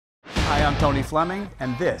Hi, I'm Tony Fleming,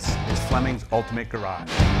 and this is Fleming's Ultimate Garage.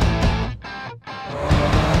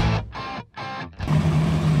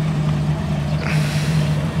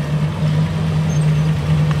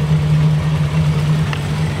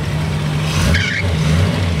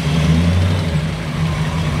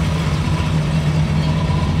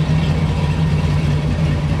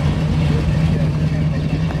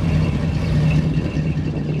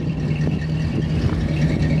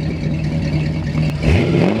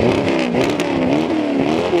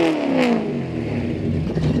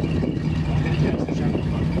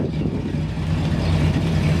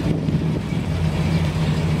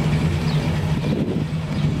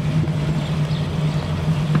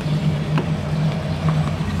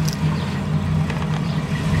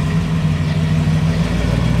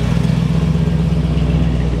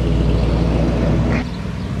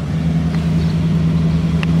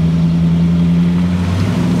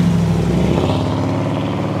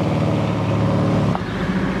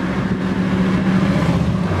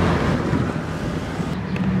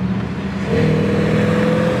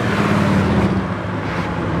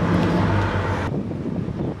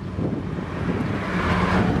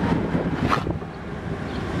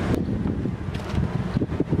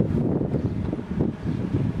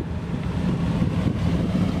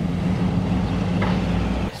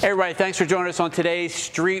 Hey everybody, thanks for joining us on today's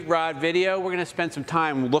Street Rod video. We're going to spend some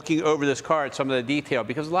time looking over this car at some of the detail,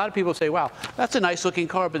 because a lot of people say, wow, that's a nice looking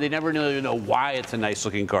car, but they never really know why it's a nice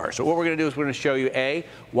looking car. So what we're going to do is we're going to show you A,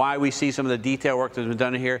 why we see some of the detail work that's been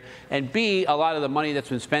done here, and B, a lot of the money that's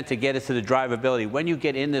been spent to get it to the drivability. When you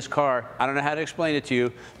get in this car, I don't know how to explain it to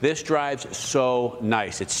you, this drives so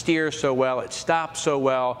nice. It steers so well, it stops so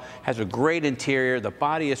well, has a great interior, the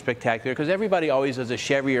body is spectacular, because everybody always does a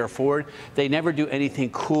Chevy or Ford. They never do anything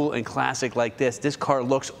cool and classic like this. This car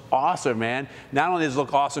looks awesome, man. Not only does it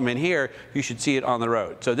look awesome in here, you should see it on the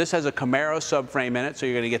road. So this has a Camaro subframe in it, so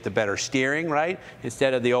you're going to get the better steering, right?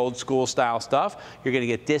 Instead of the old school style stuff, you're going to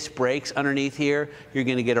get disc brakes underneath here. You're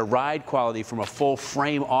going to get a ride quality from a full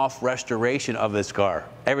frame off restoration of this car.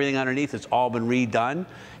 Everything underneath has all been redone,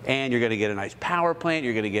 and you're going to get a nice power plant.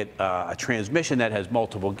 You're going to get a transmission that has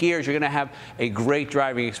multiple gears. You're going to have a great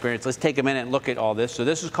driving experience. Let's take a minute and look at all this. So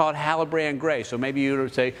this is called Halibrand Gray. So maybe you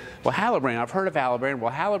would say, well, Halibrand, I've heard of Halibrand.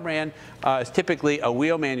 Well, Halibrand is typically a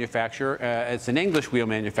wheel manufacturer. It's an English wheel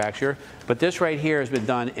manufacturer, but this right here has been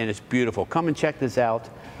done, and it's beautiful. Come and check this out.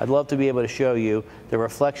 I'd love to be able to show you the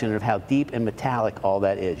reflection of how deep and metallic all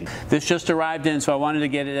that is. This just arrived in, so I wanted to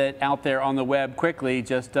get it out there on the web quickly,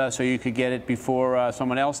 just so you could get it before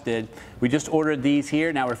someone else did. We just ordered these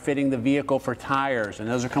here. Now we're fitting the vehicle for tires, and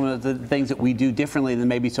those are some of the things that we do differently than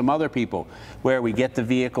maybe some other people, where we get the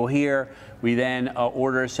vehicle here, we then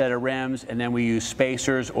order a set of rims, and then we use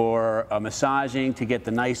spacers or massaging to get the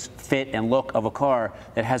nice fit and look of a car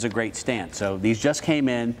that has a great stance. So these just came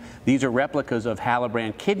in. These are replicas of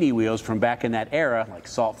Halibrand kidney wheels from back in that era, like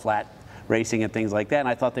salt flat racing and things like that, and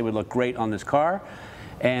I thought they would look great on this car.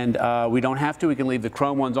 And we don't have to. We can leave the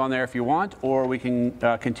chrome ones on there if you want, or we can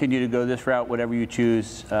continue to go this route. Whatever you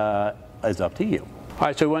choose is up to you. All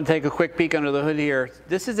right, so we want to take a quick peek under the hood here.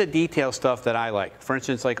 This is the detail stuff that I like. For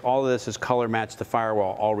instance, like all of this is color matched the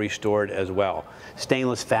firewall, all restored as well.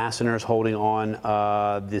 Stainless fasteners holding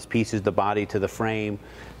on these pieces, the body to the frame.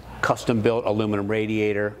 Custom built aluminum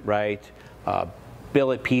radiator, right?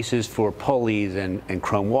 Billet pieces for pulleys and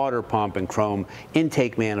chrome water pump and chrome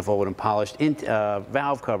intake manifold and polished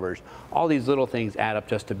valve covers. All these little things add up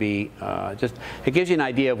just to be, it gives you an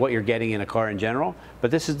idea of what you're getting in a car in general,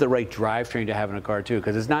 but this is the right drivetrain to have in a car too,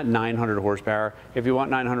 because it's not 900 horsepower. If you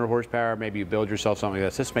want 900 horsepower, maybe you build yourself something like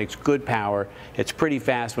this. This makes good power. It's pretty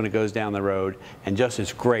fast when it goes down the road, and just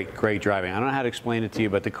is great, great driving. I don't know how to explain it to you,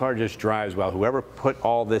 but the car just drives well. Whoever put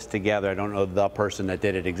all this together, I don't know the person that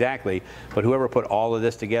did it exactly, but whoever put all of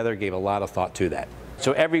this together gave a lot of thought to that.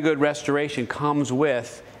 So every good restoration comes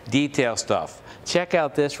with detail stuff. Check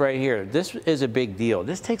out this right here. This is a big deal.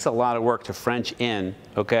 This takes a lot of work to French in,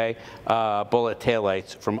 okay, bullet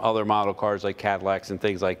taillights from other model cars like Cadillacs and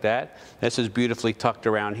things like that. This is beautifully tucked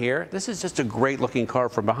around here. This is just a great looking car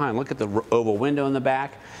from behind. Look at the oval window in the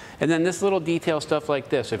back. And then this little detail stuff like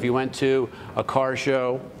this. If you went to a car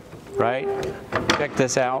show, right, check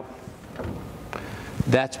this out.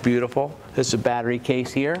 That's beautiful. This is a battery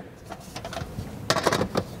case here.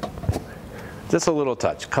 Just a little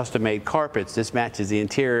touch. Custom made carpets. This matches the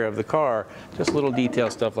interior of the car. Just little detail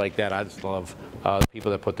stuff like that. I just love the people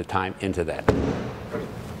that put the time into that.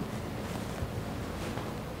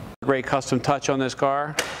 Great custom touch on this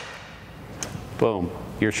car. Boom.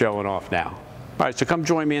 You're showing off now. All right, so come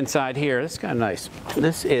join me inside here. This is kind of nice.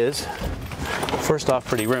 This is, first off,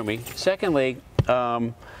 pretty roomy. Secondly,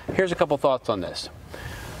 Here's a couple thoughts on this.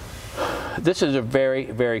 This is a very,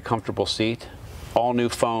 very comfortable seat. All new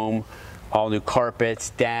foam, all new carpets,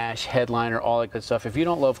 dash, headliner, all that good stuff. If you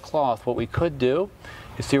don't love cloth, what we could do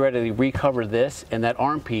is theoretically recover this and that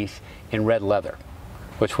arm piece in red leather,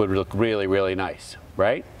 which would look really, really nice,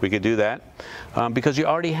 right? We could do that. Because you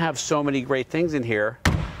already have so many great things in here.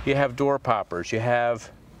 You have door poppers, you have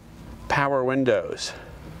power windows,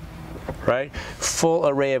 right? Full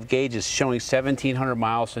array of gauges showing 1,700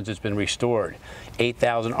 miles since it's been restored.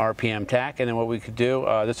 8,000 RPM tach, and then what we could do,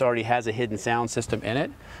 this already has a hidden sound system in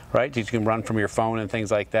it, right? You can run from your phone and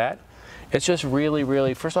things like that. It's just really,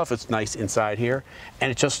 really, first off, it's nice inside here,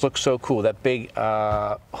 and it just looks so cool. That big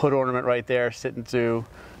hood ornament right there sitting through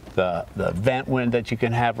the vent wind that you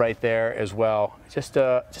can have right there as well. Just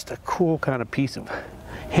a cool kind of piece of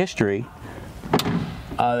history.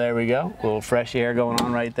 There we go, a little fresh air going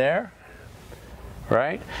on right there,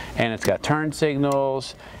 right? And it's got turn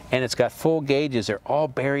signals, and it's got full gauges. They're all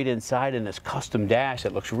buried inside in this custom dash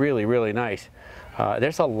that looks really, really nice.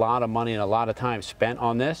 There's a lot of money and a lot of time spent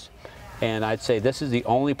on this, and I'd say this is the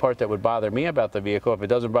only part that would bother me about the vehicle. If it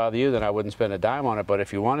doesn't bother you, then I wouldn't spend a dime on it, but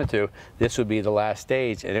if you wanted to, this would be the last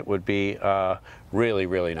stage, and it would be really,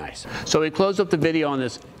 really nice. So we closed up the video on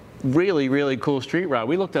this really, really cool street rod.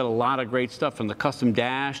 We looked at a lot of great stuff, from the custom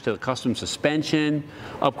dash to the custom suspension,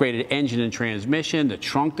 upgraded engine and transmission, the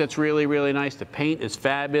trunk that's really, really nice. The paint is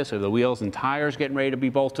fabulous. The wheels and tires getting ready to be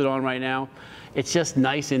bolted on right now. It's just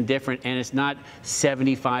nice and different, and it's not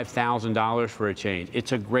 $75,000 for a change.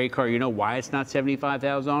 It's a great car. You know why it's not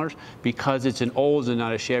 $75,000? Because it's an Olds and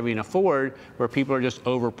not a Chevy and a Ford, where people are just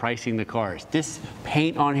overpricing the cars. This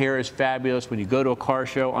paint on here is fabulous. When you go to a car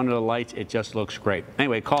show under the lights, it just looks great.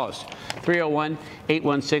 Anyway, call us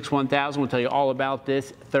 301-816-1000. We'll tell you all about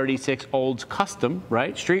this 36 Olds Custom,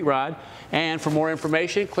 right? Street rod. And for more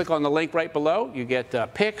information, click on the link right below. You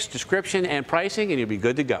get pics, description, and pricing, and you'll be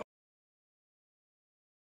good to go.